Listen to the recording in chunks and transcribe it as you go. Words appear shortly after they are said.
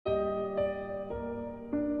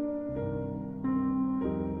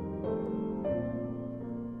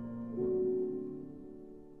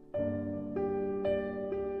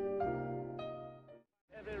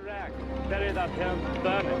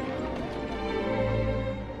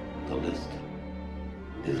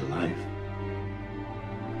is life.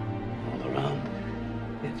 All around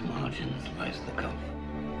its margins lies the gulf.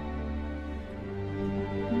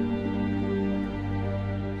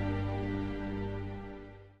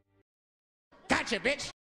 Gotcha, bitch!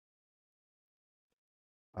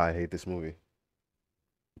 I hate this movie.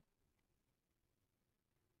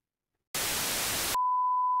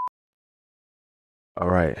 All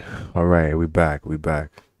right, we back.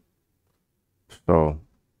 So,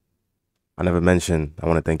 I never mentioned, I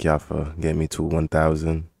want to thank y'all for getting me to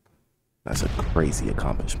 1,000. That's a crazy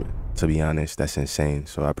accomplishment. To be honest, that's insane.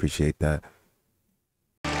 So I appreciate that.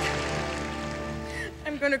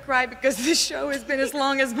 I'm gonna cry because this show has been as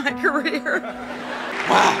long as my career.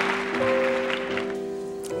 Wow!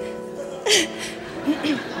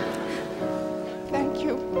 Thank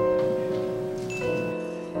you.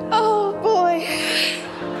 Oh, boy.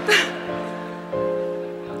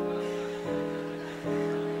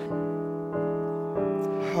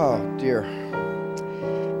 Oh, dear.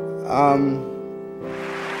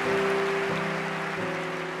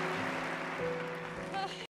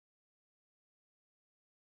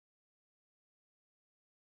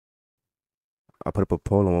 I put up a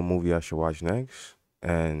poll on what movie I should watch next,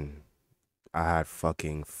 and I had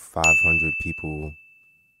fucking 500 people,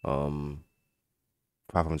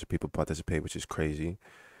 500 people participate, which is crazy.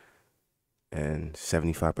 And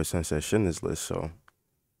 75% said Schindler's List, so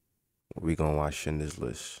we gonna watch Schindler's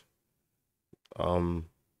List.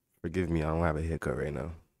 Forgive me, I don't have a haircut right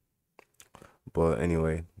now. But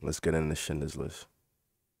anyway, let's get into Schindler's List.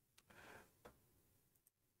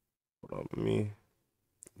 Hold on, let me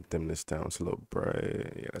dim this down. It's a little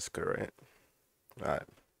bright. Yeah, that's good, right?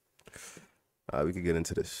 Alright, we can get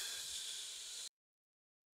into this.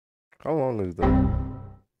 How long is the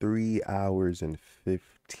 3 hours and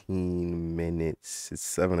 15 minutes? It's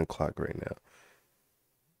 7 o'clock right now.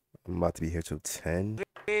 I'm about to be here till 10.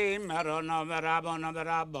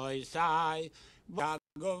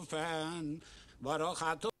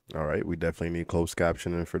 Alright, we definitely need closed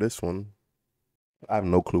captioning for this one. I have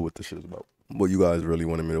no clue what this shit is about. But you guys really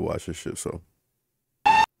wanted me to watch this shit, so.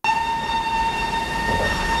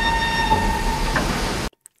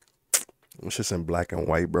 It's just in black and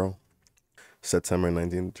white, bro. September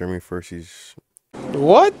 19th, Germany first, he's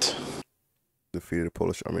What? defeated the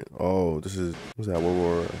Polish army. Oh, this is, was that World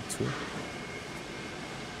War II?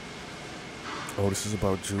 Oh, this is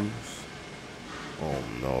about Jews? Oh,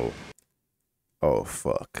 no. Oh,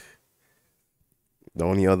 fuck. The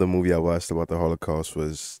only other movie I watched about the Holocaust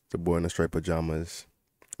was The Boy in the Striped Pajamas.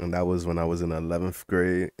 And that was when I was in 11th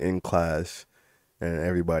grade in class, and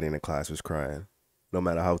everybody in the class was crying, no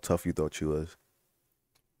matter how tough you thought you was.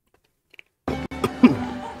 How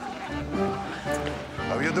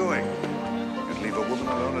are you doing? You'd leave a woman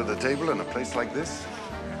alone at a table in a place like this?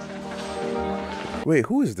 Wait,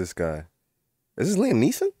 who is this guy? Is this Liam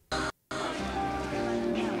Neeson?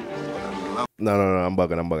 No, I'm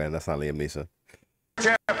bugging. That's not Liam Neeson.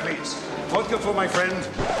 Chair, please. Vodka for my friend.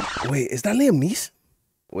 Wait, is that Liam Neeson?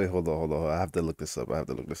 Wait, hold on. I have to look this up.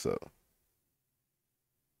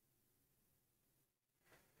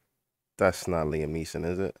 That's not Liam Neeson,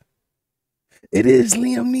 is it? It is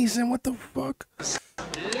Liam Neeson. What the fuck?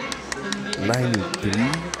 93?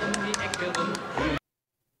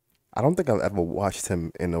 I don't think I've ever watched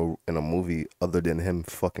him in a movie other than him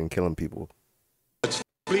fucking killing people.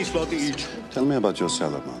 Please float each. Tell me about your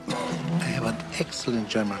cellar, man. I have an excellent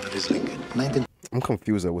German that is Lincoln. I'm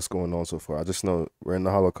confused at what's going on so far. I just know we're in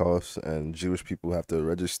the Holocaust and Jewish people have to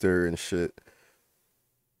register and shit.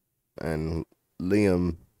 And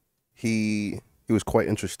Liam, he was quite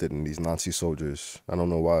interested in these Nazi soldiers. I don't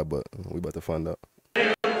know why, but we about to find out.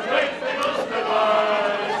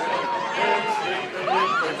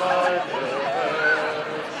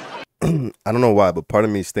 I don't know why, but part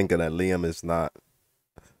of me is thinking that Liam is not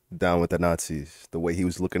down with the Nazis, the way he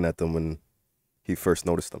was looking at them when he first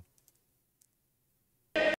noticed them.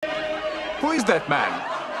 Who is that man?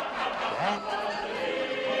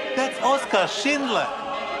 That's Oscar Schindler.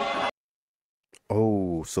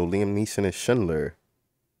 Oh, so Liam Neeson is Schindler.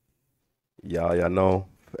 Y'all know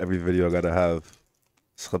every video I gotta have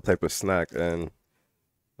some type of snack, and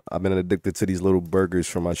I've been addicted to these little burgers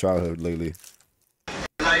from my childhood lately.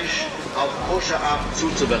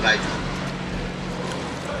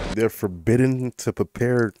 They're forbidden to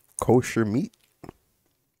prepare kosher meat.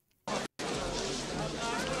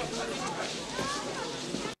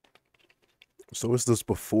 So is this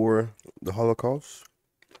before the Holocaust?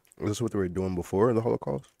 Is this what they were doing before the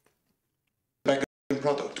Holocaust? Back in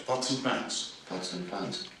product, pots and pans. Pots and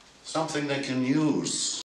pans. Something they can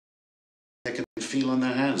use. They can feel on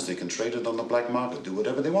their hands. They can trade it on the black market, do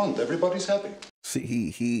whatever they want. Everybody's happy.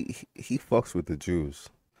 See, he fucks with the Jews.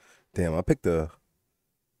 Damn, I picked the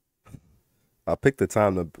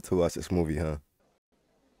time to watch this movie, huh?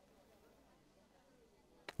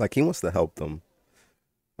 Like, he wants to help them.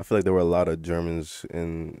 I feel like there were a lot of Germans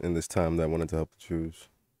in this time that wanted to help the Jews,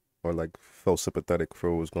 or like felt sympathetic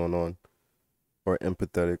for what was going on, or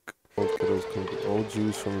empathetic. Old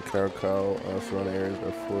Jews from Krakow, surrounding areas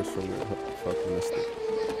are forced from the fucking mystic.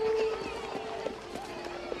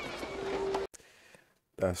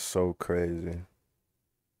 That's so crazy.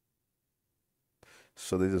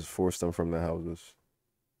 So they just forced them from their houses.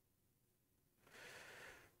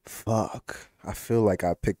 Fuck. I feel like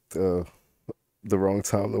I picked the wrong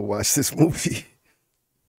time to watch this movie.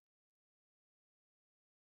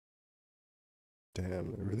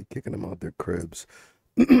 Damn, they're really kicking them out their cribs.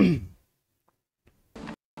 But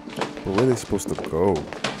where are they supposed to go?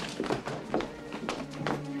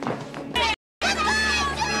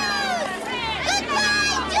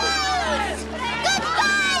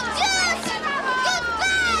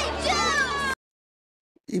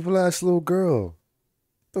 Evil ass little girl.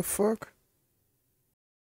 The fuck?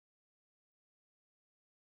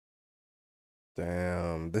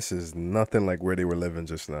 Damn, this is nothing like where they were living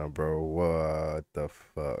just now, bro. What the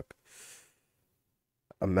fuck?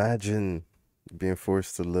 Imagine being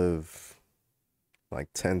forced to live like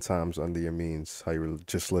 10 times under your means, how you were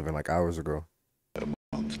just living like hours ago. A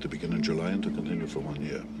month to begin in July and to continue for 1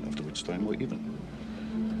 year, after which time we're even.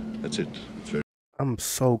 That's it. It's very I'm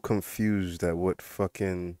so confused at what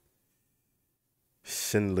fucking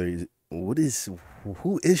Schindler.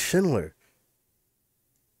 Who is Schindler?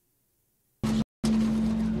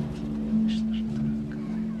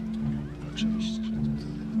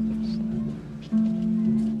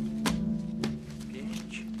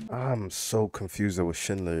 I'm so confused at what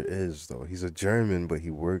Schindler is, though. He's a German, but he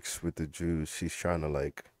works with the Jews. He's trying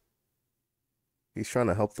to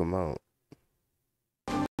help them out.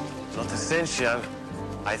 Not essential.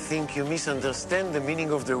 I think you misunderstand the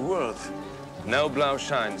meaning of the word. No blow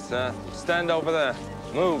shines, sir. Stand over there.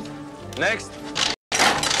 Move. Next.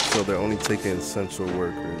 So they're only taking essential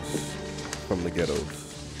workers from the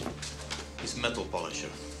ghettos. He's metal polisher.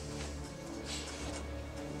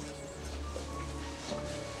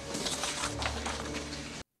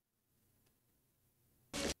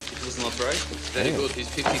 It was not right. Very good. He's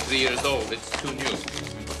 53 years old. It's too new.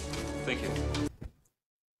 Thank you.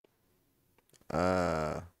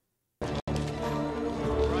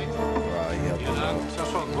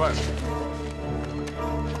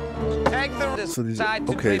 So these,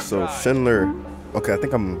 okay, so Schindler. Okay, I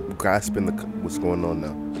think I'm grasping what's going on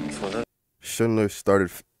now. Schindler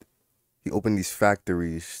he opened these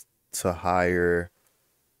factories to hire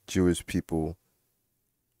Jewish people,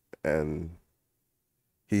 and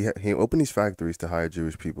he opened these factories to hire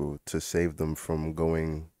Jewish people to save them from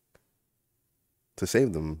going. To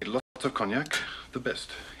save them. Lots of cognac, the best.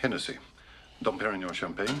 Hennessy. Dom Perignon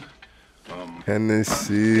champagne.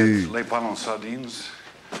 Hennessy. Les Ballons sardines.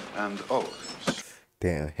 And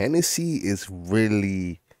damn, Hennessy is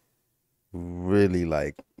really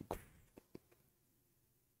like,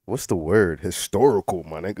 what's the word? Historical,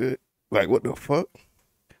 my nigga. Like, what the fuck?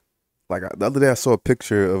 Like, the other day I saw a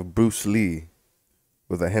picture of Bruce Lee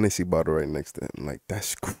with a Hennessy bottle right next to him. Like,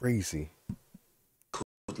 that's crazy.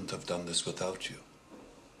 Couldn't have done this without you.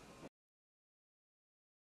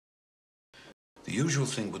 The usual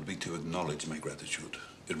thing would be to acknowledge my gratitude.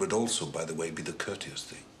 It would also, by the way, be the courteous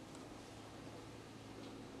thing.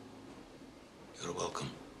 You're welcome.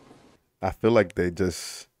 I feel like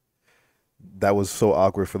that was so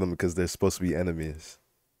awkward for them because they're supposed to be enemies.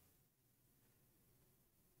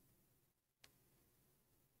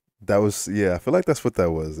 I feel like that's what that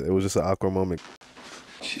was. It was just an awkward moment.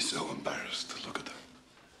 She's so embarrassed. Look at her.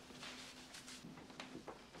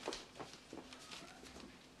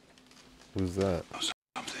 Who's that?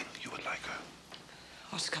 Something you would like her.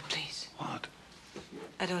 Oscar, please. What?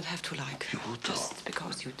 I don't have to like her. You Just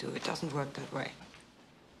because you do. It doesn't work that way.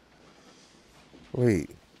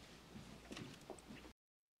 Wait.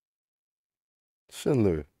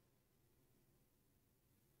 Schindler.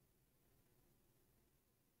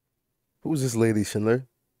 Who's this lady, Schindler?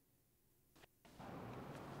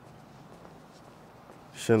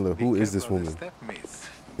 Schindler, who is this woman?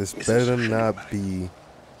 This better not be...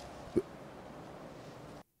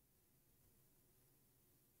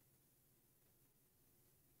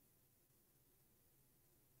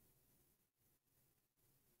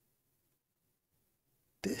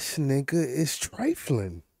 This nigga is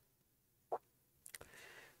trifling.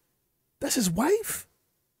 That's his wife?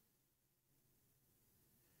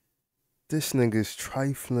 This nigga's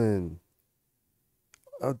trifling.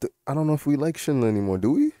 I don't know if we like Schindler anymore,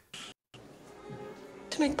 do we?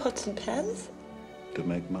 To make pots and pans? To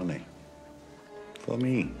make money. For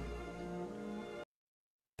me.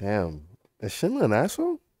 Damn. Is Schindler an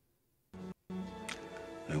asshole?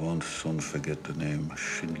 I won't soon forget the name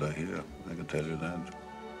Schindler here. I can tell you that.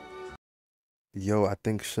 Yo, I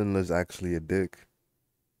think Schindler's actually a dick.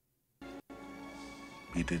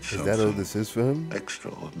 He did Is something. that all this is for him?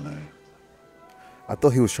 Extraordinary. I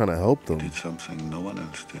thought he was trying to help them. He did something no one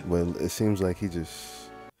else did. Well, it seems like he's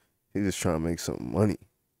just trying to make some money.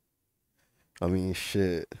 I mean,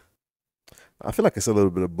 shit. I feel like it's a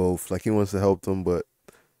little bit of both. Like, he wants to help them, but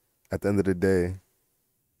at the end of the day,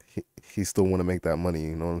 he still want to make that money,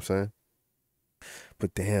 you know what I'm saying?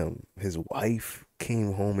 But damn, his wife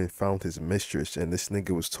came home and found his mistress, and this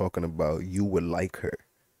nigga was talking about you would like her.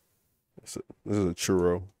 This is a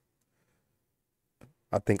churro.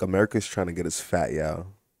 I think America's trying to get us fat, y'all.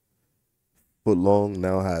 Footlong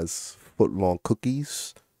now has footlong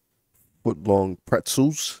cookies, footlong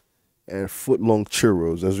pretzels, and footlong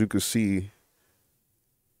churros. As you can see,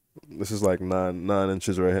 this is like nine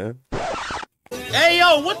inches right here. Hey,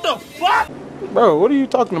 yo, what the fuck? Bro, what are you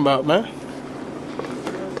talking about, man?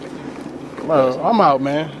 Bro, I'm out,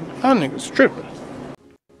 man. That nigga's tripping.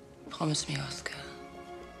 Promise me, Oscar.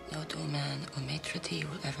 No doorman or maitre d'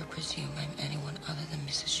 will ever presume I'm anyone other than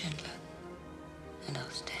Mrs. Schindler. And I'll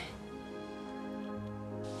stay.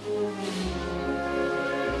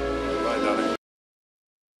 Bye, darling.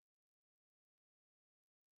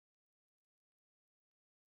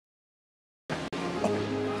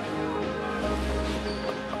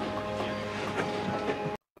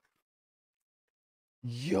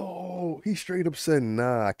 Yo, he straight up said,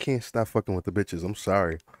 nah, I can't stop fucking with the bitches. I'm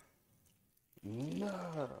sorry.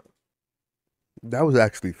 Nah. That was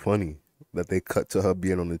actually funny that they cut to her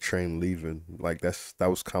being on the train leaving. Like, that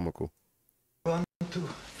was comical. I want to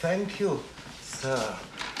thank you, sir,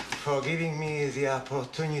 for giving me the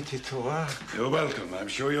opportunity to work. You're welcome. I'm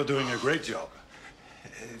sure you're doing a great job.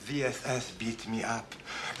 VSS beat me up.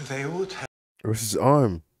 They would have. Where's his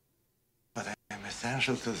arm? But I am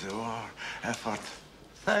essential to the war effort.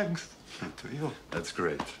 Thanks to you. That's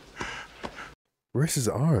great. Where's his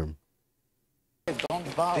arm?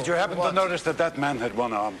 Did you happen to notice that man had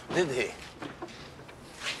one arm? Did he?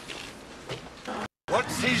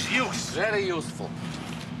 What's his use? Very useful.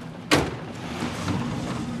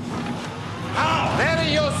 How?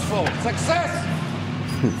 Very useful. Success!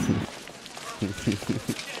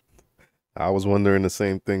 I was wondering the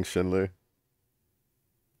same thing, Schindler.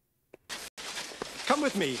 Come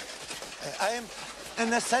with me. I am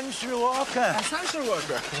an essential worker. Essential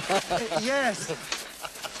worker. Yes.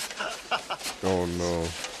 Oh no.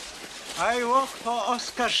 I work for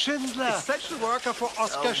Oscar Schindler. Essential worker for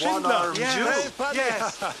Oscar Schindler. One-armed Jew.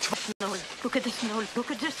 Yes. Snow. Look at the snow.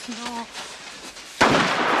 Look at the snow.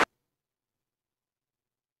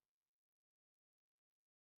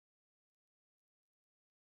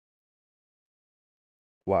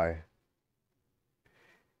 Why?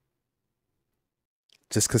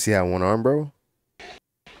 Just because he had one arm, bro?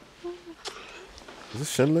 Is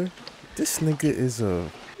this Schindler? This nigga is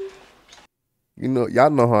a... You know, y'all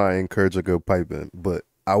know how I encourage a good piping, but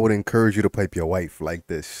I would encourage you to pipe your wife like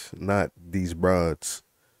this, not these broads.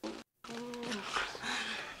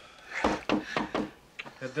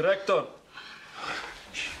 Herr Director.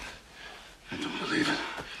 I don't believe it.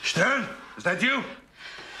 Stern, is that you?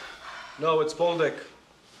 No, it's Boldeck.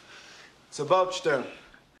 It's about Stern.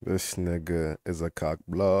 This nigga is a cock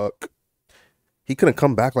block. He couldn't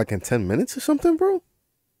come back like in 10 minutes or something, bro?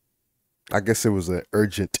 I guess it was an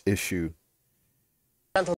urgent issue.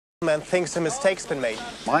 Gentleman thinks a mistake's been made.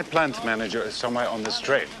 My plant manager is somewhere on this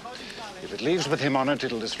train. If it leaves with him on it,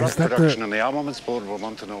 it'll disrupt that production, and the armaments board will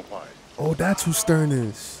want to know why. Oh, that's who Stern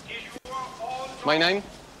is. My name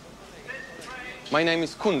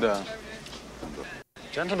is Kunda.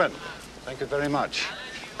 Gentlemen, thank you very much.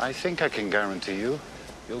 I think I can guarantee you'll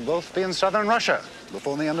both be in southern Russia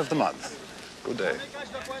before the end of the month. Good day.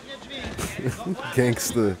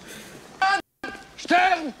 Gangster.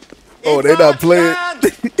 Stern! Oh, they not playing.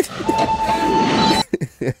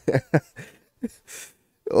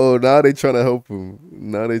 Oh, now they trying to help him.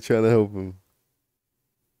 Now they trying to help him.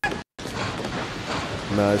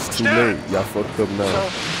 Nah, it's too late. Y'all fucked up now.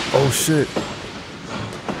 Oh, shit.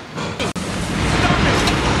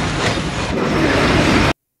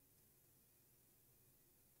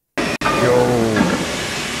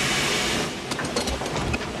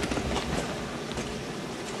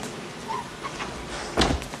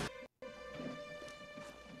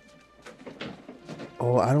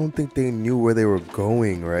 Oh, I don't think they knew where they were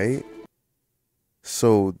going, right?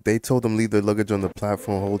 So they told them leave their luggage on the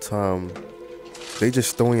platform the whole time. They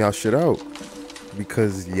just throwing y'all shit out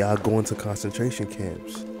because y'all going to concentration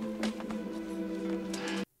camps.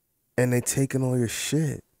 And they taking all your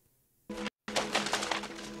shit.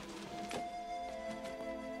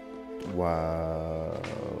 Wow.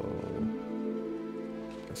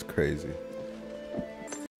 That's crazy.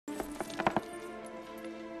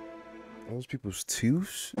 Those people's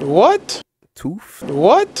teeth? What? Tooth?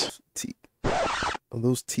 What? Teeth. Are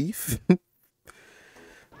those teeth?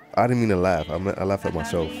 I didn't mean to laugh. I laughed at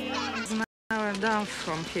myself. It's an hour down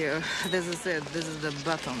from here. This is it. This is the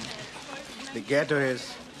bottom. The ghetto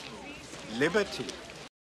is liberty.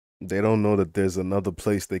 They don't know that there's another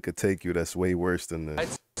place they could take you that's way worse than this.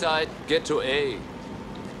 Right side, get to A.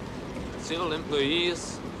 Civil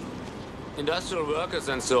employees, industrial workers,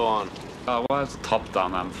 and so on. Well, it's top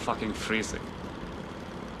down. I'm fucking freezing.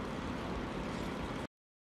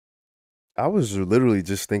 I was literally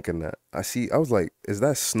just thinking that. I was like, is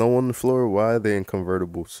that snow on the floor? Why are they in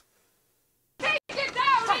convertibles? Take it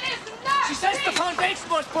down! It is not! She says the foundation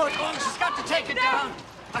was put wrong. She's got to take it down.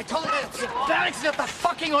 I told her the barracks at the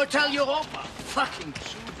fucking Hotel Europa. Fucking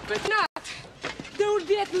stupid. Not. There will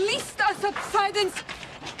be at least a subsidence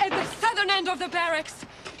at the southern end of the barracks.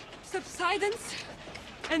 Subsidence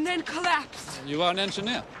and then collapse. You are an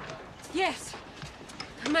engineer? Yes.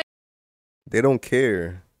 They don't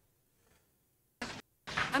care.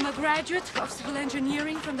 I'm a graduate of civil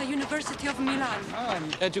engineering from the University of Milan. Oh, I'm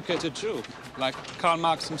educated too, like Karl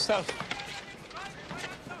Marx himself.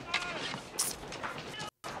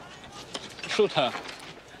 Shoot her.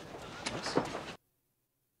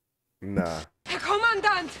 Nah. Herr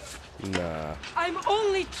Kommandant! Nah. I'm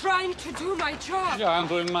only trying to do my job. Yeah, I'm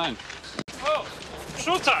doing mine. Oh,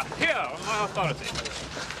 shoot her! Here, on my authority.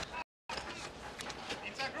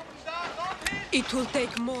 It will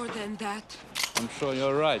take more than that. I'm sure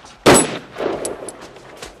you're right.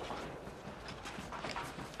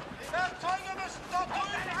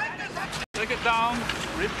 Take it down,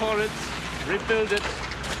 repour it, rebuild it,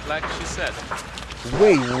 like she said.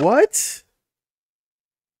 Wait, what?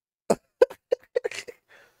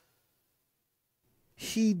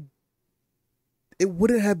 It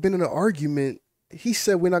wouldn't have been an argument. He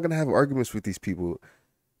said we're not going to have arguments with these people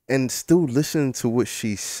and still listen to what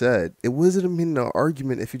she said. It wasn't an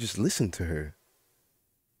argument if you just listened to her.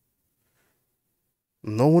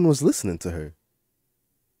 No one was listening to her.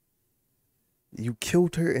 You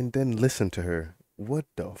killed her and then listened to her. What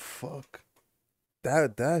the fuck?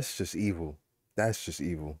 That's just evil. That's just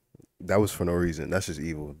evil. That was for no reason. That's just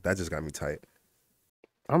evil. That just got me tight.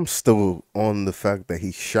 I'm still on the fact that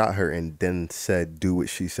he shot her and then said, do what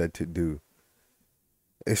she said to do.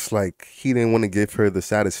 It's like he didn't want to give her the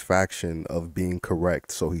satisfaction of being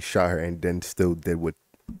correct, so he shot her and then still did what...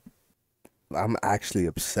 I'm actually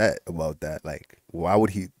upset about that. Like, why would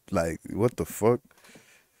he... Like, what the fuck?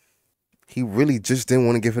 He really just didn't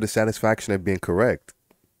want to give her the satisfaction of being correct.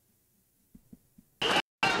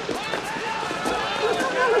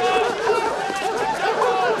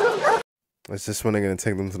 Is this when they're going to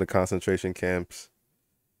take them to the concentration camps?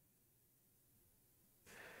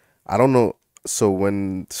 I don't know. So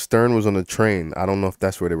when Stern was on the train, I don't know if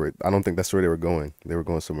that's where they were. I don't think that's where they were going. They were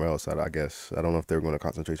going somewhere else, I guess. I don't know if they were going to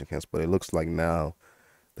concentration camps, but it looks like now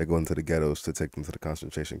they're going to the ghettos to take them to the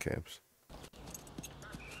concentration camps.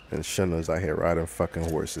 And Schindler's out here riding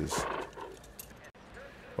fucking horses.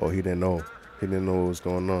 Oh, he didn't know. He didn't know what was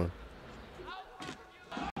going on.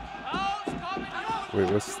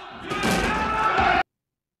 Wait, what's...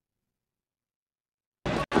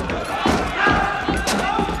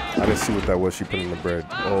 I didn't see what that was she put in the bread.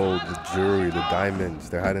 Oh, the jewelry, the diamonds.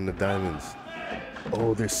 They're hiding the diamonds.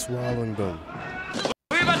 Oh, they're swallowing them.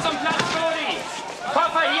 Rüber zum Platz Godi!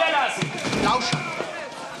 Koffer hier lassen! Lauschen!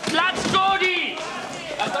 Platz Godi!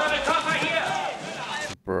 Lasst eure Koffer hier!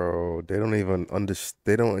 Bro, they don't even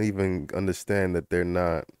understand that they're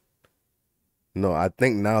not. No, I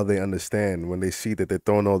think now they understand when they see that they're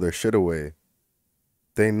throwing all their shit away.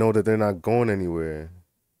 They know that they're not going anywhere.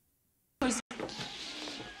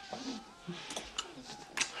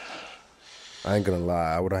 I ain't gonna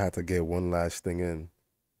lie, I would have had to get one last thing in.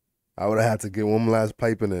 I would have had to get one last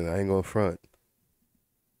piping in. I ain't gonna front.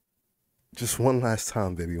 Just one last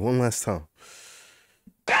time, baby. One last time.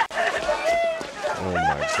 Oh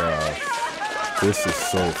my gosh. This is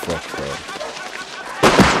so fucked up.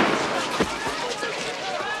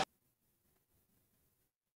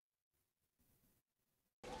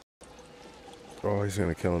 Oh, he's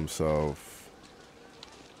gonna kill himself.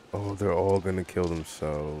 Oh, they're all gonna kill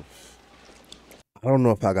themselves. I don't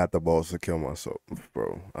know if I got the balls to kill myself,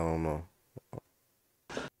 bro. I don't know.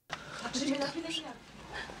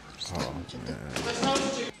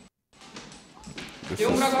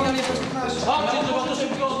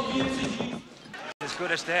 As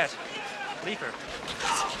good as that. Leave her.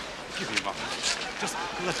 Give me a moment. Just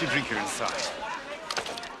let me bring her inside.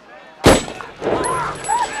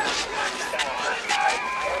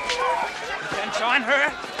 You can join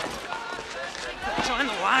her. Join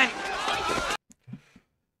the line.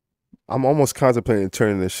 I'm almost contemplating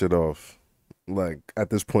turning this shit off. Like at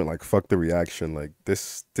this point, like fuck the reaction. Like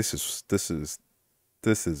this is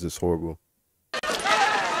just horrible.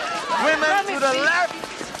 Women to the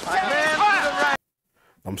left, men to the right.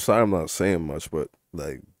 I'm sorry I'm not saying much, but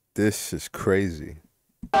like this is crazy.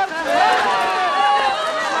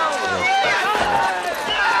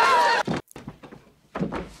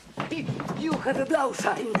 You have a blow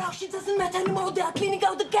sign. Now she doesn't matter anymore. They are cleaning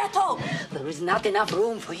out the ghetto. There is not enough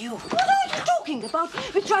room for you. What are you talking about?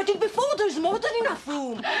 We tried it before. There's more than enough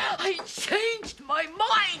room. I changed my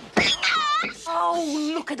mind.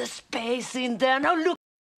 Oh, look at the space in there. Now look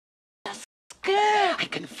at the skirt. I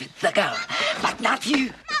can fit the girl, but not you.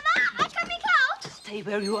 Mama, I'm coming out. Stay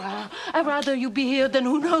where you are. I'd rather you be here than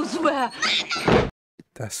who knows where.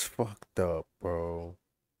 That's fucked up, bro.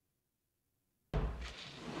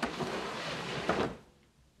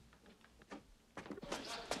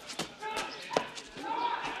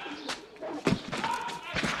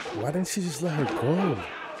 Why didn't she just let her go?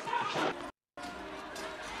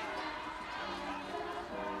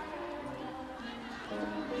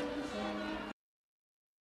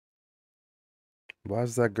 Why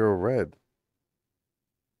is that girl red?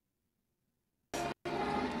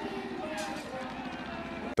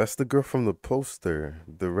 That's the girl from the poster.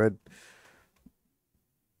 The red.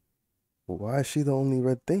 Why is she the only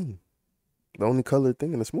red thing? The only colored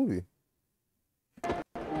thing in this movie?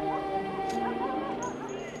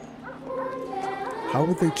 How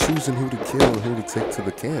are they choosing who to kill and who to take to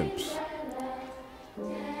the camps?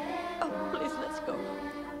 Oh, please, let's go.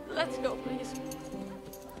 Let's go, please.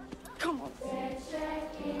 Come on.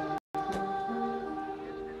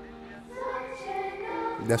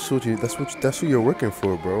 That's who you're working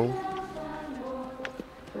for, bro.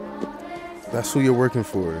 That's who you're working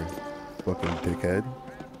for, fucking dickhead.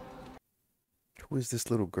 Who is this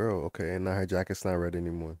little girl? Okay, and now her jacket's not red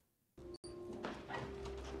anymore.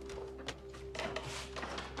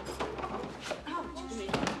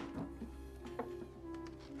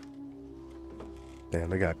 Damn,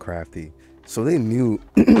 they got crafty. So they knew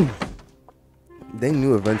they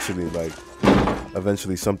knew eventually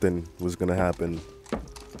something was gonna happen.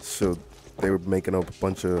 So they were making up a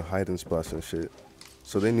bunch of hiding spots and shit.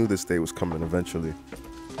 So they knew this day was coming eventually.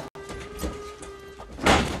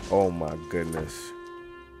 Oh my goodness.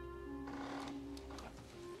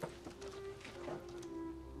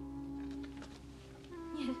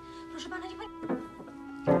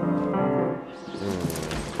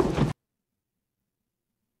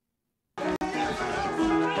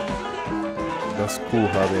 That's cool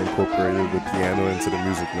how they incorporated the piano into the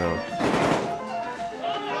music now.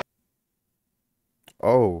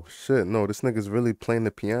 Oh shit, no, this nigga's really playing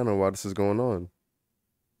the piano while this is going on.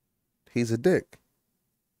 He's a dick.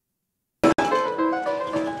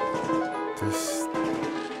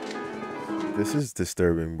 This is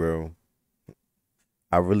disturbing, bro.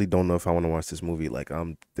 I really don't know if I want to watch this movie. Like,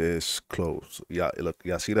 I'm this close. Y'all, look,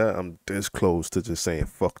 y'all see that? I'm this close to just saying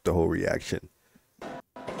fuck the whole reaction.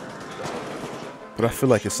 But I feel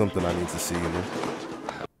like it's something I need to see, you know?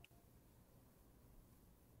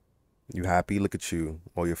 You happy? Look at you.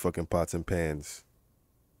 All your fucking pots and pans.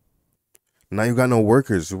 Now you got no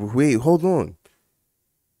workers. Wait, hold on.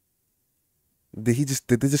 Did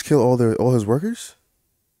they just kill all his workers?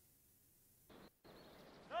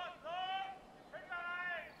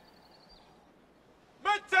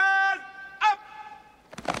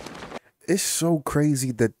 It's so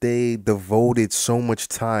crazy that they devoted so much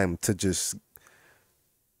time to just...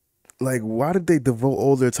 Like, why did they devote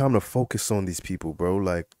all their time to focus on these people, bro?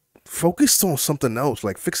 Like, focus on something else.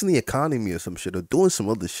 Like, fixing the economy or some shit. Or doing some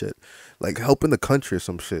other shit. Like, helping the country or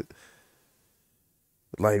some shit.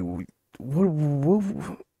 Like,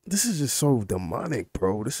 what? This is just so demonic,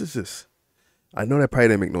 bro. This is just... I know that probably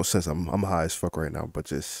didn't make no sense. I'm high as fuck right now. But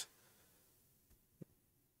just...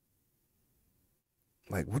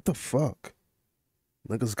 Like, what the fuck?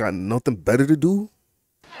 Niggas got nothing better to do?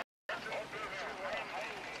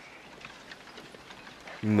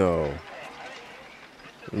 No.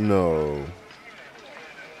 No.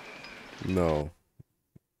 No.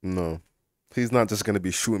 No. He's not just gonna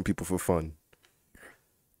be shooting people for fun.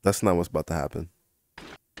 That's not what's about to happen.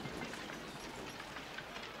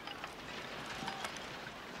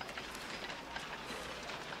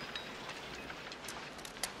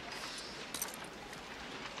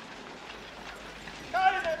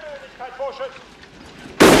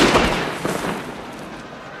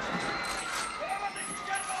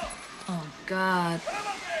 Oh, God.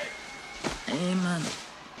 Amen.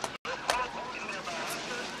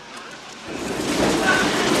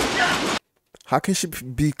 How can she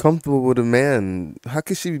be comfortable with a man? How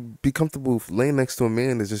can she be comfortable laying next to a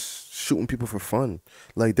man that's just shooting people for fun?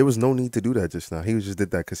 Like, there was no need to do that just now. He just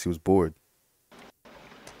did that because he was bored.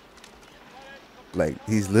 Like,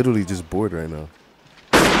 he's literally just bored right now.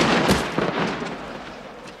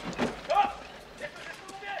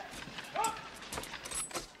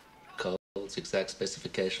 Codes, exact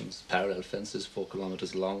specifications, parallel fences, 4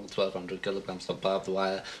 kilometers long, 1,200 kilograms of barbed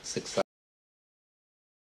wire, 6,000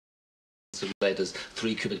 insulators,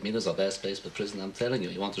 3 cubic meters of airspace per prison. I'm telling you,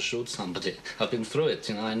 you want to shoot somebody. I've been through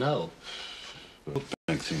it, I know.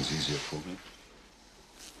 Make things easier for me.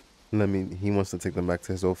 I mean, he wants to take them back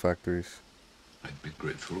to his old factories. I'd be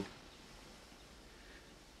grateful.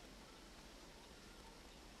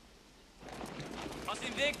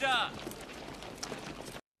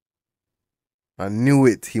 I knew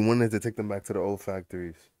it. He wanted to take them back to the old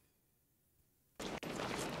factories.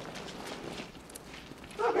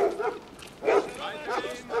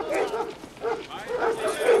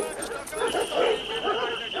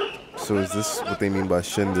 So is this what they mean by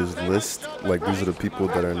Schindler's List? Like, these are the people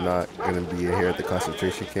that are not going to be here at the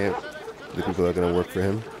concentration camp? The people that are going to work for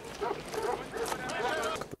him?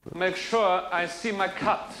 Make sure I see my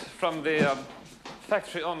cut from the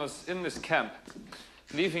factory owners in this camp,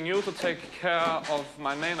 leaving you to take care of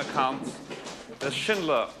my main account, the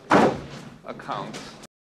Schindler account.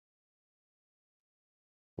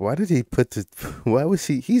 Why did he put the... Why was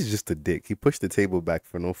he... He's just a dick. He pushed the table back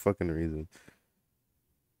for no fucking reason.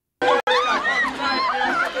 We need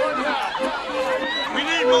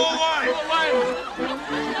more wine! More wine!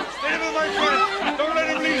 Stay with my friend! Don't let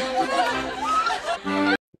him leave!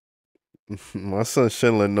 My son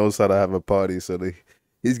Schindler knows how to have a party, so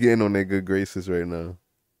he's getting on their good graces right now.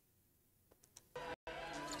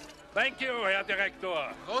 Thank you, Herr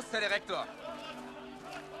Direktor. Prost, Herr Direktor.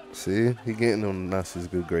 See? He getting on Nazi's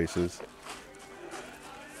good graces.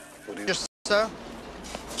 Yes, sir.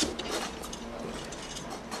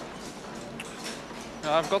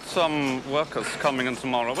 I've got some workers coming in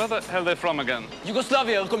tomorrow. Where the hell are they from again?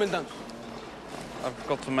 Yugoslavia, Commandant. I've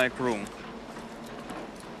got to make room.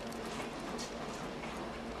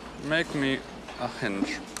 Make me a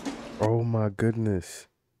hinge. Oh my goodness.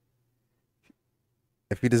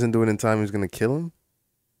 If he doesn't do it in time, he's gonna kill him?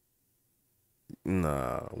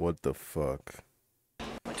 Nah, what the fuck?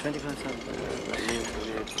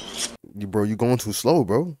 20%. Bro, you going too slow,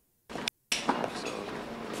 bro.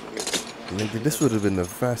 Nigga, this would have been the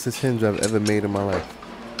fastest hinge I've ever made in my life.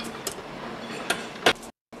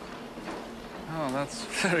 Oh, that's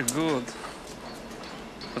very good.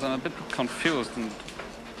 But I'm a bit confused, and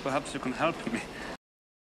perhaps you can help me.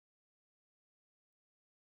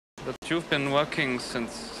 But you've been working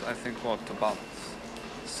since, I think, what, about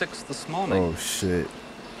 6 this morning? Oh, shit.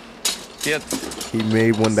 Yet he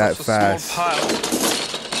made one that fast. Small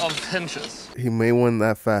pile of hinges. He made one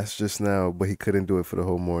that fast just now, but he couldn't do it for the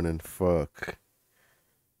whole morning. Fuck.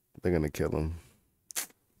 They're gonna kill him.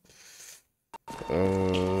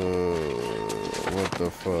 What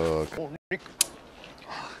the fuck? Oh, Nick.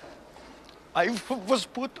 I was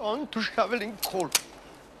put on to shoveling coal.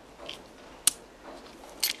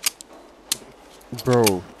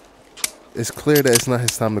 Bro, it's clear that it's not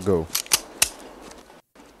his time to go.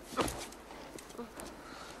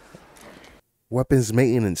 Weapons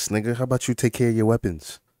maintenance, nigga. How about you take care of your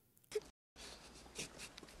weapons?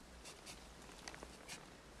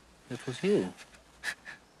 It was you.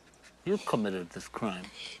 You committed this crime.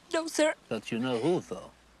 No, sir. But you know who,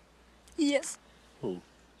 though? Yes. Who?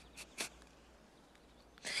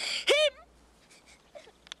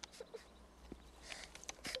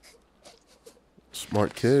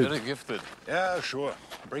 Smart kid. Very gifted. Yeah, sure.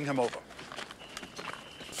 Bring him over.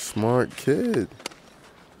 Smart kid.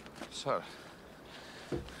 Sir.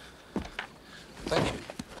 Thank you.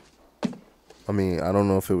 I mean, I don't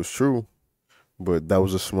know if it was true, but that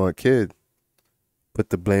was a smart kid. Put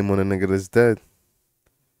the blame on a nigga that's dead.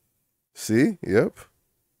 See? Yep.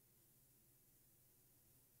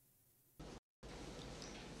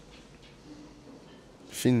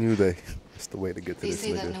 She knew that's the way to get to They this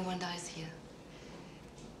say nigga. that no one dies here.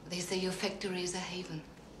 They say your factory is a haven.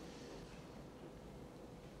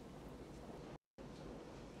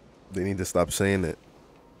 They need to stop saying it.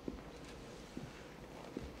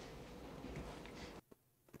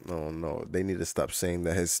 No, they need to stop saying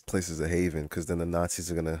that his place is a haven, because then the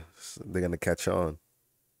Nazis are they're gonna catch on.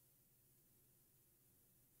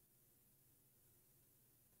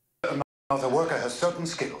 The worker has certain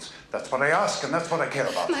skills. That's what I ask, and that's what I care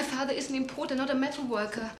about. My father is an importer, not a metal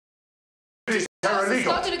worker. It is paralegal.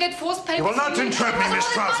 Started to get forced papers. You will not entrap me, Miss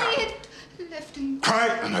Strasser. Left in... Cry,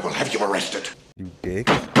 and I will have you arrested. You dick.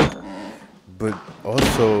 But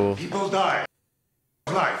also, people die.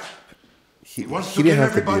 Life. He wants he to didn't kill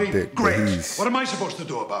have to be a everybody. dick. But Great. he's What am I supposed to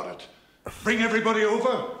do about it? Bring everybody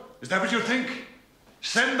over? Is that what you think?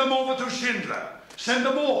 Send them over to Schindler. Send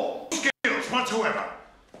them all. No skills whatsoever.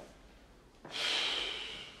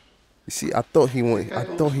 You see, I thought he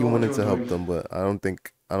wanted to help them, but I don't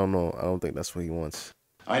think that's what he wants.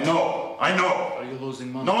 I know. Are you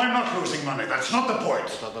losing money? No, I'm not losing money. That's not the point.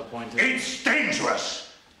 What the point is? It's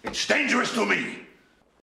dangerous. It's dangerous to me.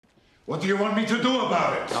 What do you want me to do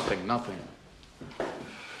about it? Nothing.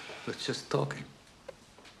 We're just talking.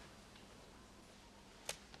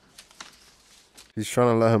 He's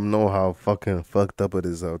trying to let him know how fucking fucked up it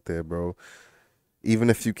is out there, bro.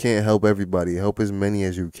 Even if you can't help everybody, help as many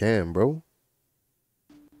as you can, bro.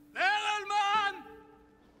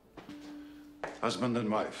 Husband and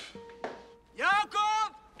wife.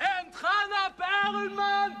 Jacob and Hannah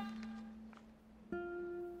Perelman!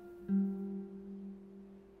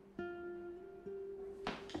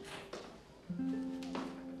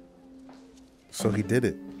 So he did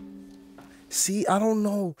it. See, I don't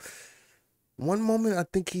know. One moment I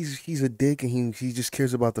think he's a dick and he just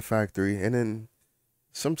cares about the factory, and then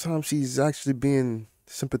sometimes he's actually being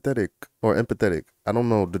sympathetic or empathetic. I don't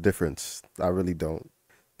know the difference. I really don't.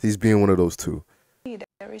 He's being one of those two.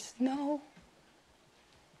 There is no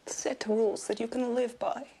set rules that you can live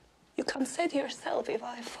by. You can say to yourself, if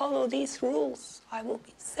I follow these rules, I will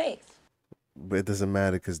be safe. But it doesn't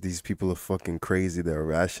matter because these people are fucking crazy. They're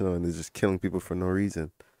irrational and they're just killing people for no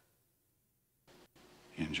reason.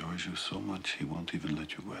 He enjoys you so much, he won't even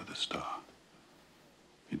let you wear the star.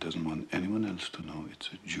 He doesn't want anyone else to know it's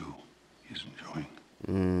a Jew he's enjoying.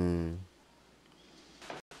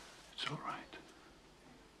 It's all right.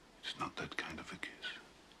 It's not that kind of a kiss.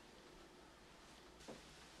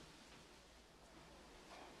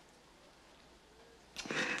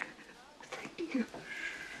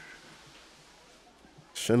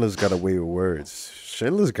 Schindler's got a way with words.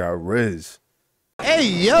 Schindler's got riz. Hey,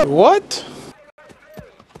 yo! What?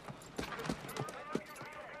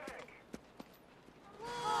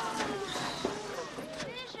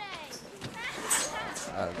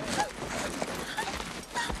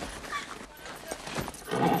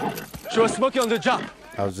 She was smoking on the job.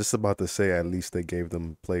 I was just about to say at least they gave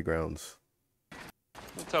them playgrounds.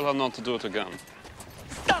 Tell her not to do it again.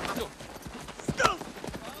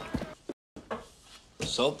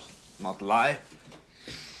 Soap, not lie.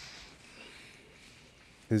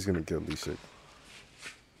 He's gonna kill Lisa.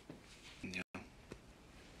 Yeah.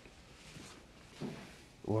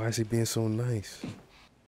 Why is he being so nice?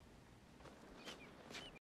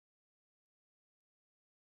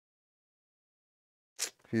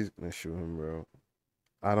 He's gonna shoot him, bro.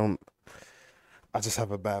 I just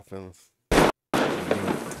have a bad feeling.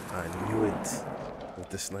 I knew it. With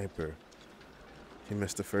the sniper. He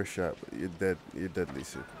missed the first shot, but you're dead. You're dead,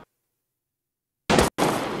 Lisa.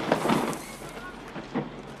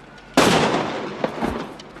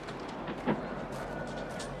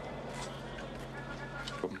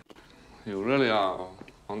 You really are a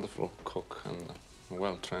wonderful cook and a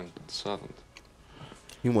well-trained servant.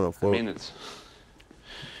 You want to I mean it.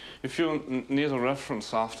 If you need a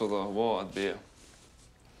reference after the war at beer,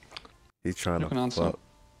 he's trying to fuck.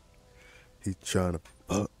 He's trying to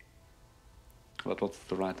fuck. But what's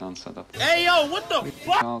the right answer? That Hey, yo, what the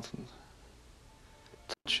fuck? out and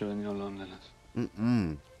touch you in your loneliness.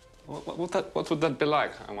 What would that be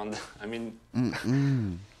like? I wonder. I mean,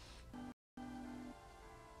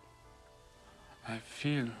 I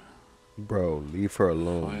feel. Bro, leave her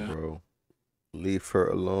alone, bro. Leave her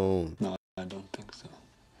alone. No, I don't think so.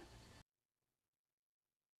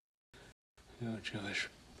 You're a Jewish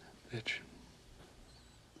bitch.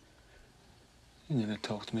 You nearly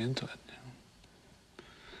talked me into it, you know?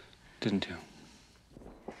 Didn't you?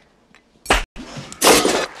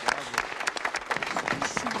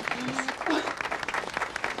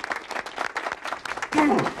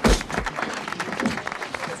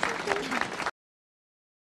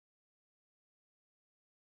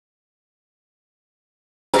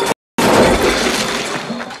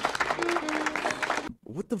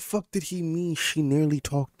 What the fuck did he mean? She nearly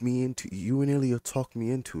talked me into you nearly talked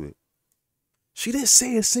me into it. She didn't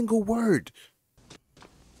say a single word.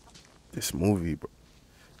 This movie, bro.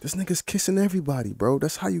 This nigga's kissing everybody, bro.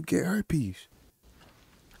 That's how you get herpes.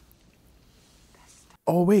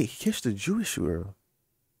 Oh wait, he kissed a Jewish girl.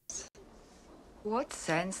 What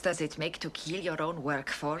sense does it make to kill your own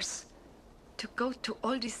workforce? to go to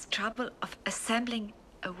all this trouble of assembling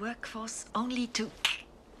a workforce only to...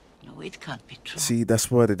 No, it can't be true. See,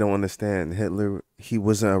 that's what they don't understand. Hitler, he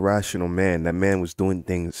wasn't a rational man. That man was doing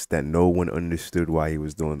things that no one understood why he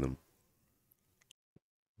was doing them.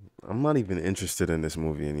 I'm not even interested in this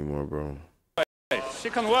movie anymore, bro. Hey,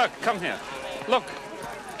 she can work. Come here. Look.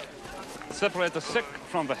 Separate the sick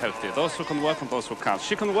from the healthy. Those who can work and those who can't.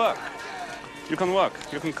 She can work. You can work.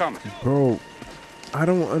 You can come. Bro, I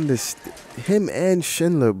don't understand. Him and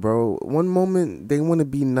Schindler, bro. One moment they want to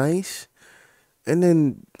be nice, and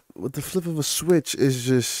then with the flip of a switch, it's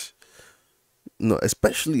just... No,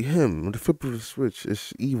 especially him. With the flip of a switch,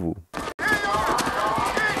 it's evil. They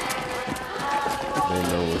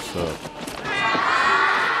know what's up.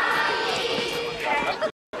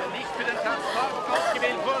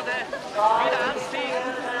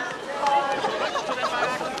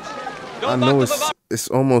 I know it's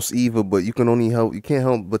almost evil, but you can't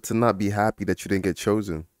help but to not be happy that you didn't get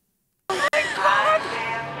chosen.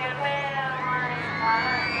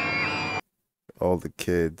 All the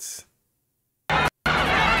kids.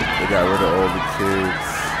 They got rid of all the kids.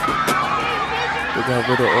 They got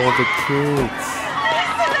rid of all the kids.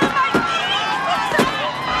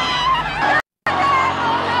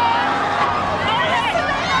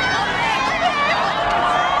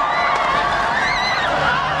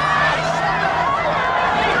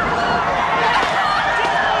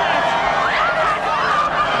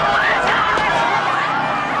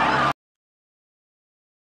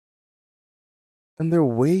 And they're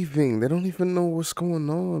waving. They don't even know what's going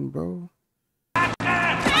on, bro. You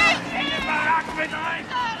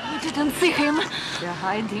didn't see him. They're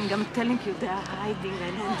hiding. I'm telling you, they're hiding.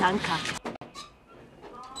 And Danka.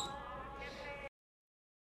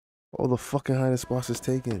 All the fucking highness boss is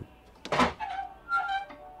taken.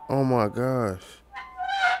 Oh my gosh.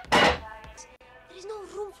 There's no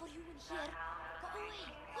room for you in here. Go away,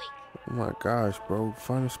 quick. Oh my gosh, bro.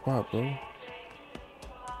 Find a spot, bro.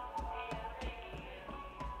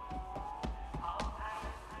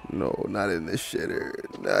 No, not in the shitter.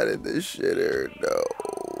 Not in the shitter. No.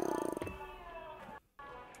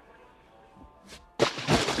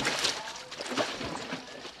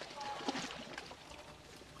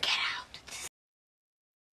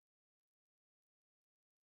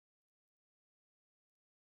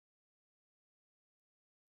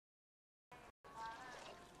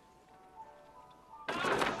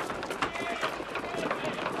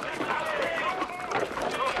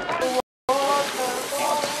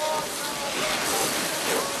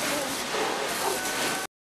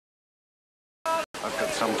 I've got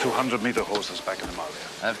some 200-meter horses back in Amalia.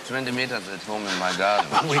 I have 20 meters at home in my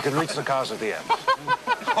garden. We can reach the cars at the end.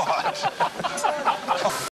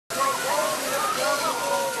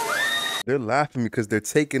 They're laughing because they're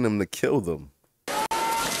taking them to kill them.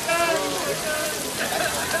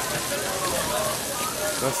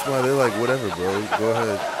 That's why they're like, whatever, bro. Go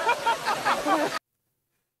ahead.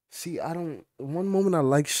 See, one moment I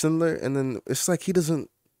like Schindler, and then it's like he doesn't...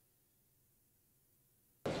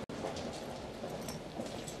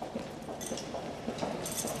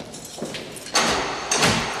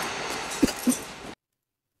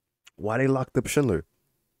 Why they locked up Schindler?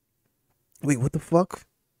 Wait, what the fuck?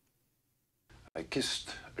 I kissed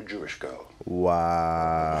a Jewish girl.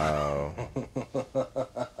 Wow.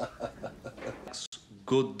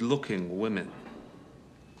 Good-looking women.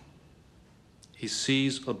 He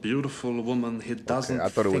sees a beautiful woman, he doesn't I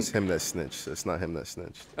thought it was him that snitched. It's not him that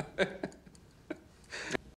snitched.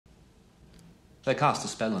 They cast a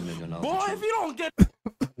spell on me, you know. Boy, if you don't get...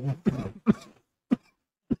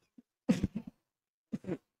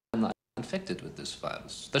 Infected with this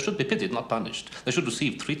virus. They should be pitied, not punished. They should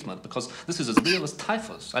receive treatment because this is as real as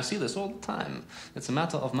typhus. I see this all the time. It's a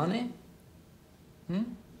matter of money.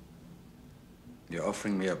 You're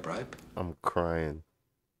offering me a bribe? I'm crying.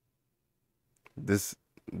 This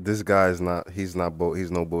guy is not. He's no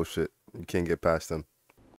bullshit. You can't get past him.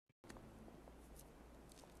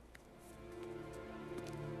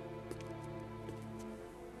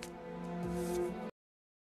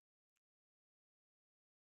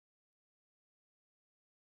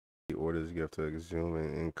 He orders you have to exhume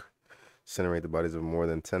and incinerate the bodies of more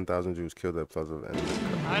than 10,000 Jews killed at Plaza of Enemy.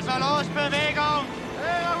 Also los, Bewegung!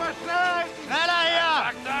 Schneller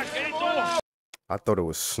hier! I thought it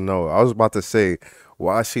was snow. I was about to say,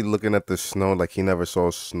 why is he looking at the snow like he never saw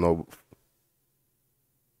snow?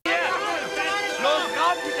 I'm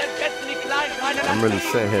really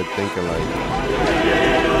sitting here thinking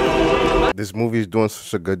like, this movie is doing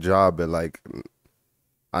such a good job at like,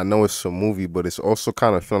 I know it's a movie, but it's also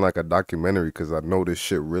kind of feeling like a documentary because I know this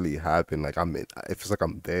shit really happened. Like it feels like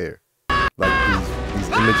I'm there. Like these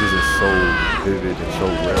images are so vivid and so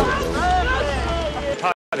real,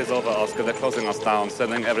 bro. It's over, Oscar. They're closing us down,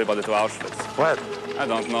 sending everybody to Auschwitz. What? I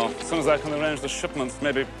don't know. As soon as I can arrange the shipments,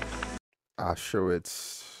 maybe.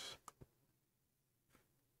 Auschwitz.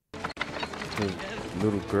 The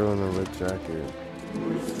little girl in a red jacket.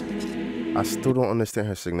 I still don't understand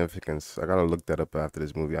her significance. I gotta look that up after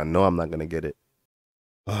this movie. I know I'm not gonna get it.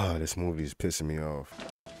 Oh, this movie is pissing me off.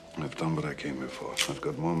 I've done what I came here for. I've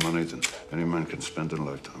got more money than any man can spend in a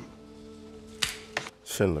lifetime.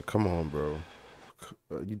 Schindler, come on, bro.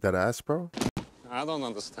 You that ass, bro? I don't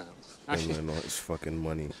understand. Man, no, it's fucking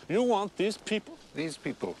money. You want these people? These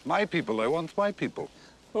people. My people. I want my people.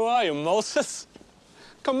 Who are you, Moses?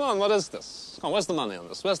 Come on, what is this? Come on, where's the money on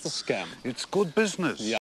this? Where's the scam? It's good business.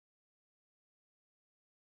 Yeah.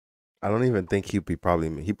 I don't even think he probably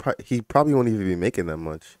won't even be making that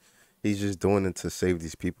much. He's just doing it to save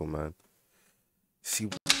these people, man. See.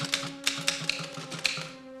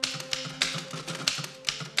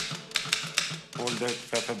 Holder,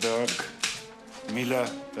 Pepperberg, Miller,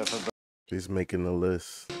 Pepperberg. He's making a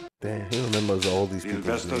list. Damn, he remembers all these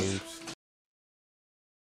people's names.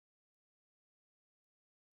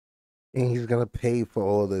 And he's gonna pay for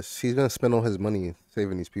all this. He's gonna spend all his money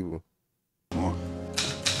saving these people. More.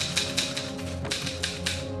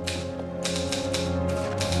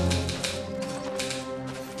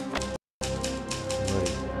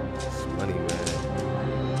 It's money, man.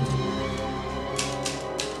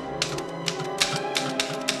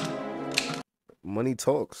 Money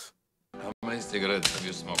talks. How many cigarettes have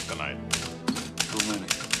you smoked tonight? Too many.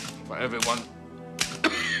 For everyone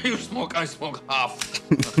you smoke, I smoke half.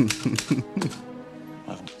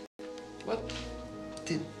 What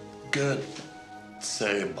did Gert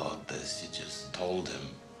say about this? You just told him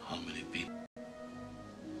how many people.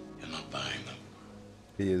 You're not buying them.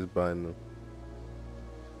 He is buying them.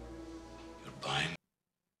 You're buying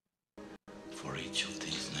for each of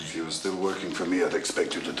these names. If you were still working for me, I'd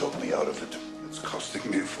expect you to talk me out of it. It's costing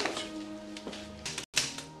me a fortune.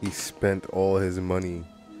 He spent all his money.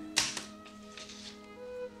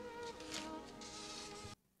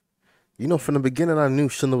 You know, from the beginning, I knew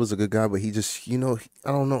Schindler was a good guy, but he just, you know,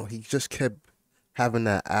 I don't know. He just kept having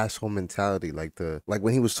that asshole mentality, like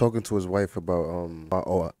when he was talking to his wife about,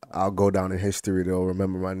 oh, I'll go down in history. They'll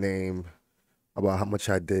remember my name, about how much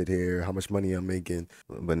I did here, how much money I'm making.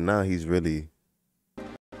 But now he's really.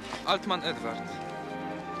 Altman Edward.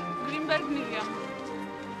 Greenberg Miriam.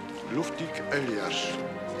 Luftig Elias.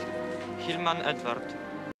 Hillman Edward.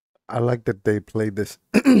 I like that they played this.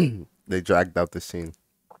 They dragged out the scene.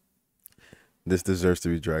 This deserves to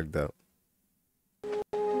be dragged out.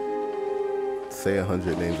 Say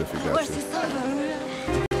 100 names if you got to.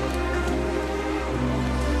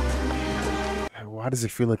 Why does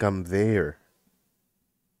it feel like I'm there?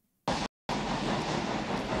 I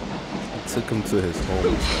took him to his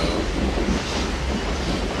home.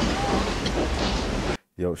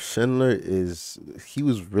 Yo, Schindler he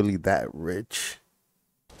was really that rich.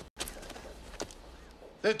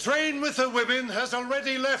 The train with the women has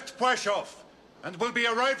already left Płaszów and will be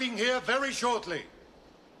arriving here very shortly.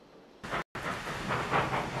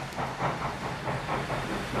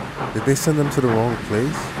 Did they send them to the wrong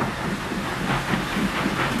place?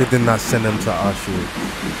 They did not send them to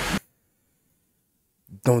Auschwitz.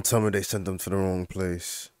 Don't tell me they sent them to the wrong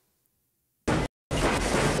place.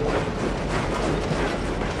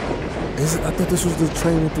 I thought this was the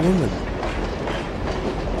train with the women.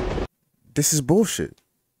 This is bullshit.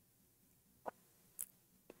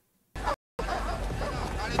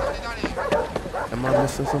 Am I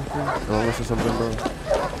missing something? Am I missing something, bro?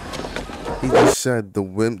 He just said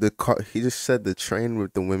he just said the train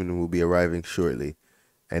with the women will be arriving shortly,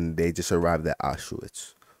 and they just arrived at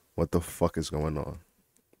Auschwitz. What the fuck is going on?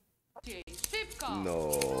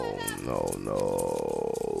 No.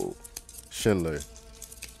 Schindler,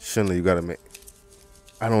 you gotta make.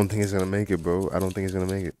 I don't think he's gonna make it, bro. I don't think he's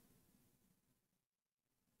gonna make it.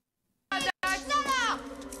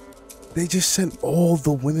 They just sent all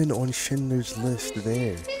the women on Schindler's List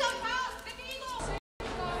there.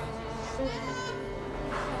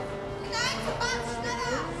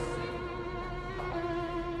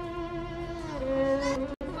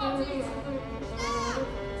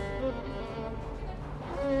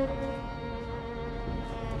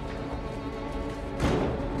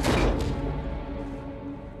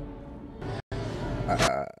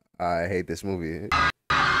 I hate this movie. I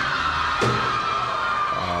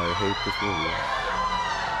hate this movie.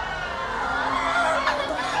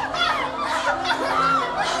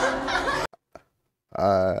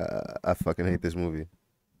 I fucking hate this movie.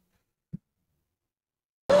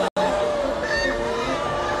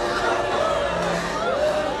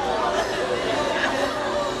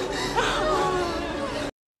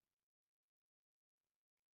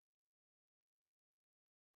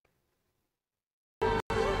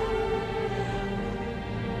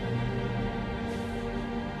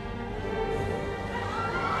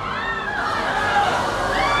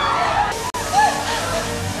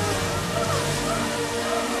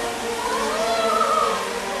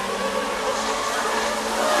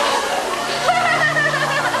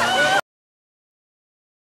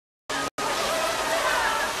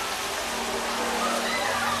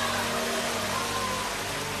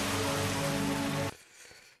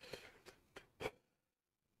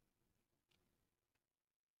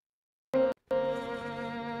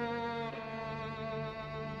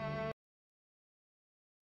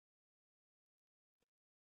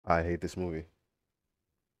 I hate this movie.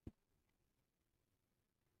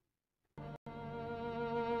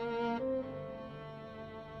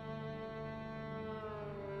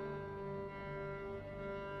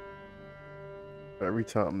 Every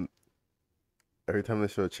time they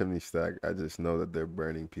show a chimney stack, I just know that they're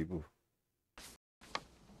burning people.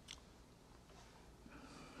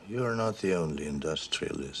 You're not the only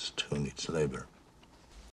industrialist who needs labor.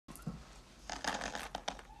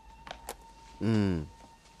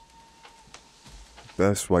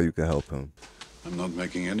 That's why you can help him. I'm not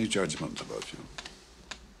making any judgment about you.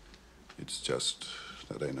 It's just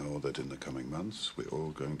that I know that in the coming months, we're all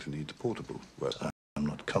going to need portable weapons. I'm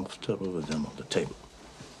not comfortable with them on the table.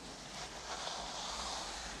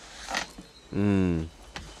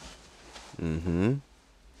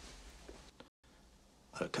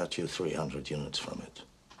 I'll cut you 300 units from it.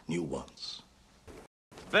 New ones.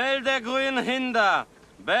 Hinder.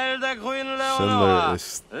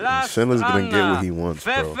 Schindler's gonna get what he wants,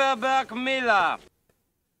 bro. Pfefferberg Miller.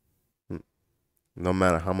 No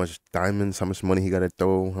matter how much diamonds, how much money he gotta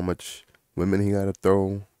throw, how much women he gotta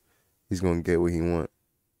throw, he's gonna get what he wants.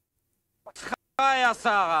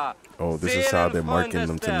 Oh, this is how they're marking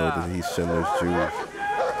them to know that he's Schindler's Jews.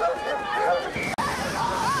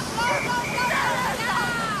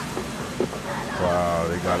 Wow,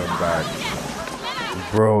 they got him back.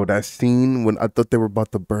 Bro, that scene when I thought they were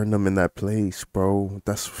about to burn them in that place, bro.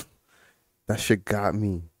 That shit got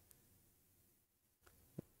me.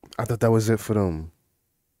 I thought that was it for them.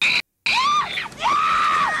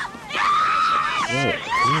 What?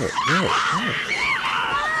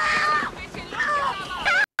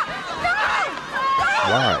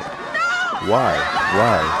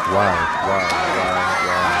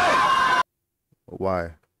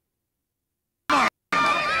 Why?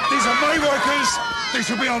 These are my workers. They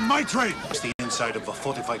should be on my train. It's the inside of a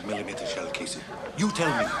 45mm shell casing. You tell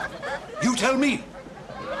me. You tell me.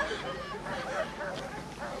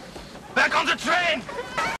 Back on the train!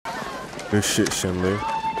 Good shit, Schindler.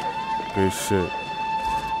 Good shit.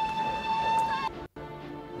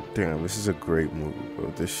 Damn, this is a great movie,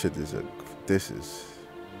 bro. This is.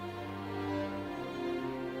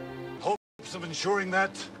 Hopes of ensuring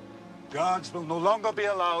that guards will no longer be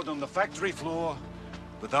allowed on the factory floor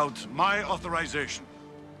without my authorization.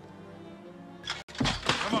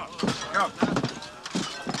 Come on, come.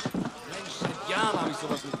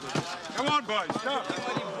 Come on, boys, come.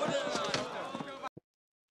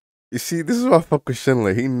 You see, this is why I fuck with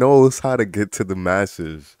Schindler. He knows how to get to the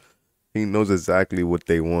masses. He knows exactly what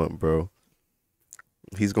they want, bro.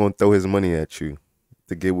 He's gonna throw his money at you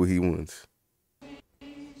to get what he wants.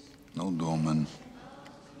 No doorman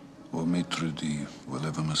or maitre d' will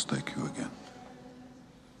ever mistake you again.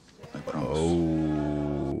 I promise.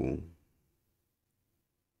 Oh.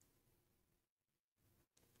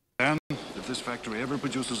 And if this factory ever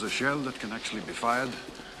produces a shell that can actually be fired,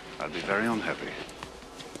 I'll be very unhappy.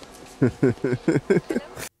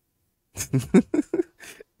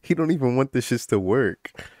 He don't even want this shit to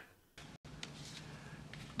work.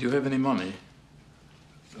 Do you have any money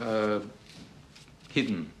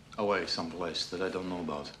hidden away someplace that I don't know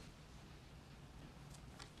about?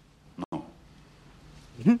 No.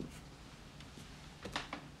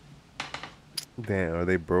 Damn, are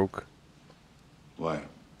they broke? Why?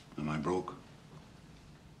 Am I broke?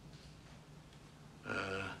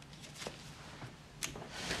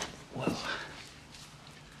 Well.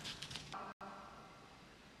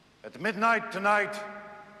 At midnight tonight,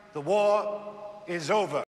 the war is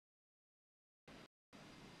over.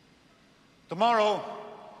 Tomorrow,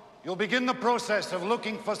 you'll begin the process of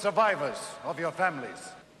looking for survivors of your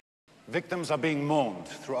families. Victims are being mourned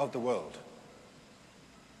throughout the world.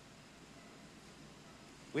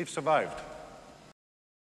 We've survived.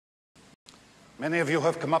 Many of you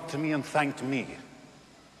have come up to me and thanked me.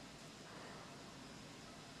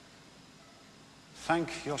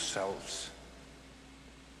 Thank yourselves.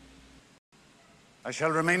 I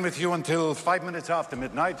shall remain with you until 5 minutes after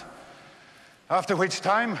midnight, after which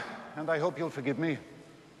time, and I hope you'll forgive me,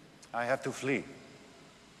 I have to flee.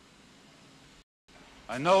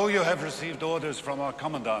 I know you have received orders from our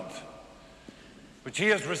commandant, which he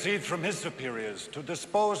has received from his superiors to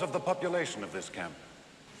dispose of the population of this camp.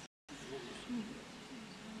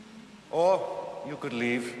 Or you could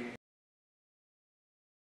leave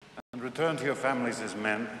and return to your families as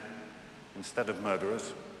men instead of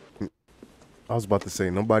murderers. I was about to say,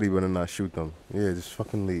 nobody better not shoot them. Yeah, just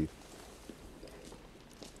fucking leave.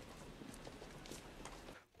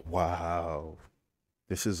 Wow.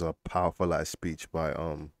 This is a powerful ass speech by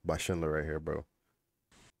Schindler right here, bro.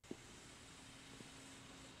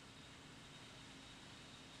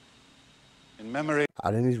 In memory.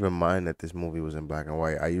 I didn't even mind that this movie was in black and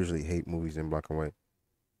white. I usually hate movies in black and white.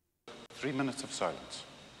 3 minutes of silence.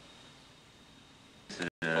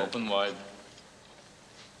 Open wide.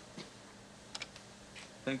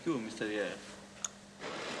 Thank you, Mr. Yeah.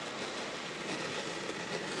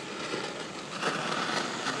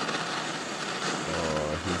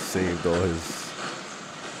 Oh, he saved all his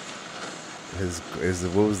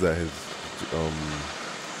what was that?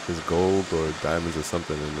 His gold or diamonds or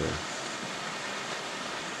something in there.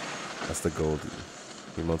 That's the gold.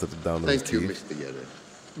 He melted it down to his Thank you, teeth. Mr.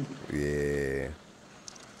 Yere. Yeah.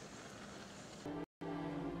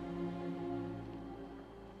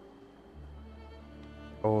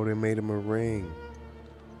 Oh, they made him a ring.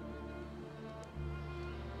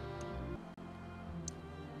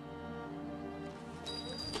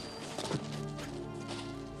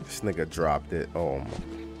 This nigga dropped it. Oh my.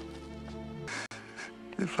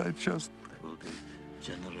 If I just... There will be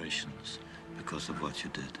generations because of what you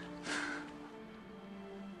did.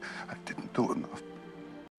 I didn't do enough.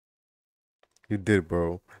 You did,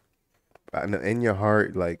 bro. And in your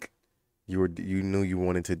heart, like, you knew you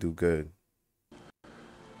wanted to do good.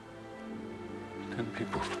 10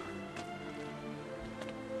 people.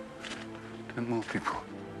 10 more people.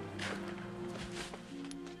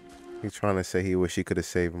 He's trying to say he wish he could have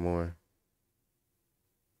saved more.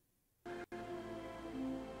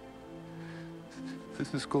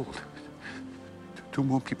 This is gold. 2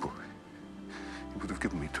 more people. You would have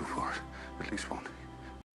given me 2 for at least 1.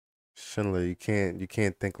 Schindler, you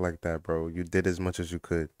can't think like that, bro. You did as much as you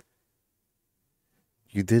could.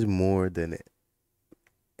 You did more than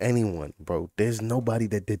anyone, bro. There's nobody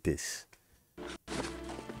that did this.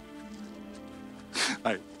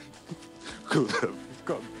 I could have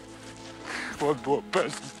got 1 more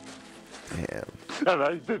person. Damn. And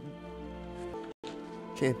I didn't.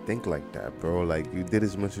 Can't think like that, bro. Like, you did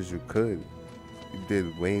as much as you could. You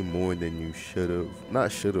did way more than you should have.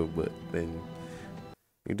 Not should have, but then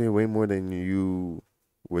you did way more than you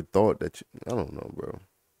would thought that you, I don't know, bro.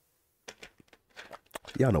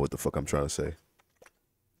 Y'all know what the fuck I'm trying to say.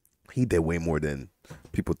 He did way more than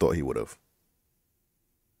people thought he would have.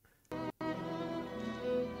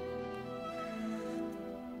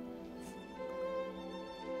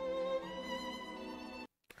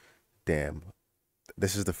 Damn.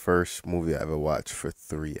 This is the first movie I ever watched for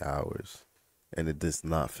 3 hours. And it does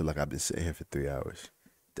not feel like I've been sitting here for 3 hours.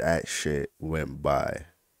 That shit went by.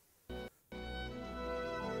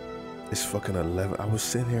 It's fucking 11. I was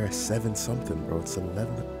sitting here at 7 something, bro. It's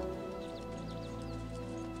 11.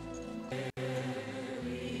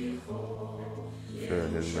 Sure,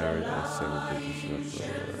 his marriage and single business. He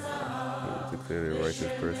was declared a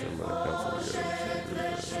righteous person by the council of the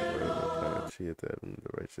other. She had that in the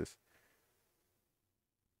righteous.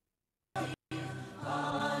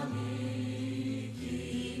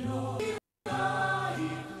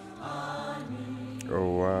 Oh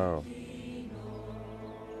wow.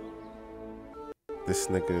 This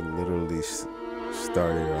nigga literally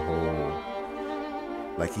started a whole,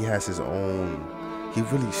 like, he has his own, he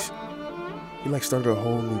like started a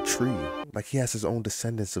whole new tree. Like, he has his own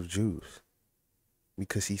descendants of Jews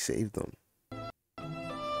because he saved them.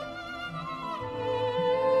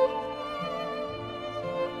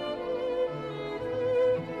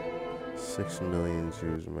 $6 million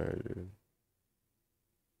Jews murdered.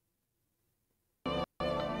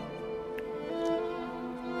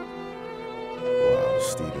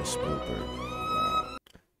 Steven Spielberg. Wow.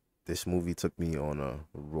 This movie took me on a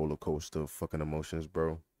roller coaster of fucking emotions,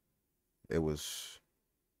 bro. It was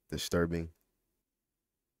disturbing,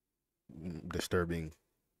 and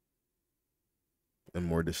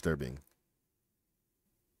more disturbing.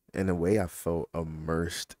 In a way, I felt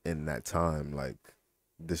immersed in that time. Like,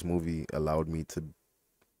 this movie allowed me to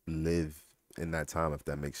live in that time, if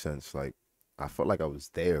that makes sense. Like, I felt like I was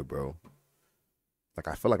there, bro. Like,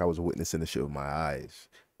 I felt like I was witnessing the shit with my eyes.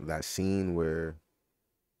 That scene where,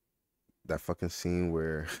 where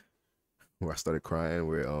I started crying,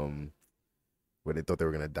 where they thought they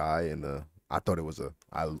were gonna die, and I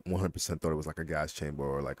 100% thought it was like a gas chamber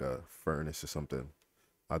or like a furnace or something.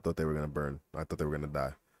 I thought they were gonna burn. I thought they were gonna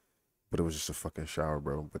die, but it was just a fucking shower,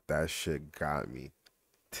 bro. But that shit got me.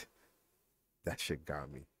 That shit got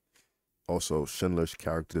me. Also, Schindler's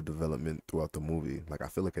character development throughout the movie. Like, I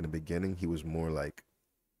feel like in the beginning, he was more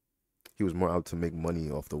out to make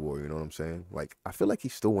money off the war, you know what I'm saying? Like, I feel like he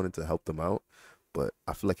still wanted to help them out, but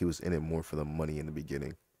I feel like he was in it more for the money in the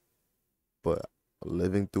beginning. But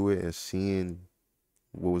living through it and seeing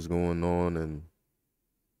what was going on, and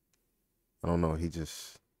I don't know,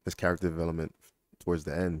 his character development towards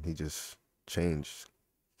the end, he just changed.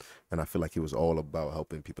 And I feel like he was all about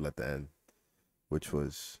helping people at the end.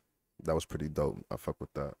 that was pretty dope. I fuck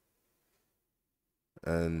with that.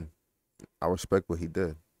 And I respect what he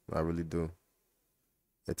did. I really do.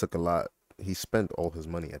 It took a lot. He spent all his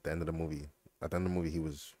money at the end of the movie. At the end of the movie,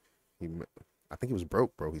 I think he was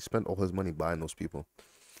broke, bro. He spent all his money buying those people.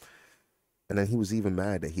 And then he was even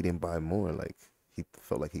mad that he didn't buy more. Like, he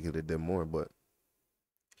felt like he could have did more, but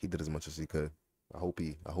he did as much as he could. I hope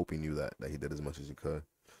he knew that he did as much as he could.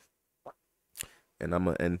 And I'm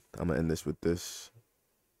gonna end this with this.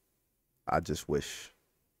 I just wish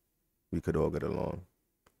we could all get along.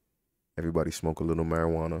 Everybody smoke a little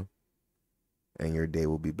marijuana, and your day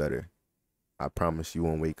will be better. I promise you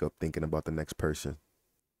won't wake up thinking about the next person.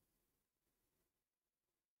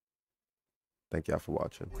 Thank y'all for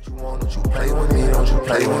watching. Don't you play with me, don't you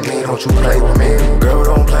play with me, don't you play with me. Girl,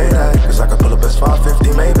 don't play that, cause I can pull up as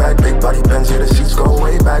 550 Maybach. Big body Benz, here the seats go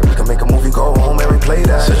way back. We can make a movie, go home and replay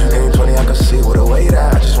that. Said you gained 20, I can see what the weight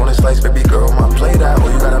at. I just wanna slice, baby girl, my play that. Oh,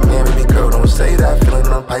 you got a man, baby girl, don't say that. Feeling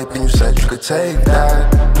on pipe and you said you could take that.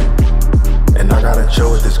 And I gotta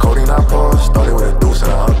chill with this codeine I paused. Started with a deuce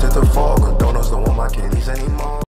and I upped it to 4. Condones don't want my kidneys anymore.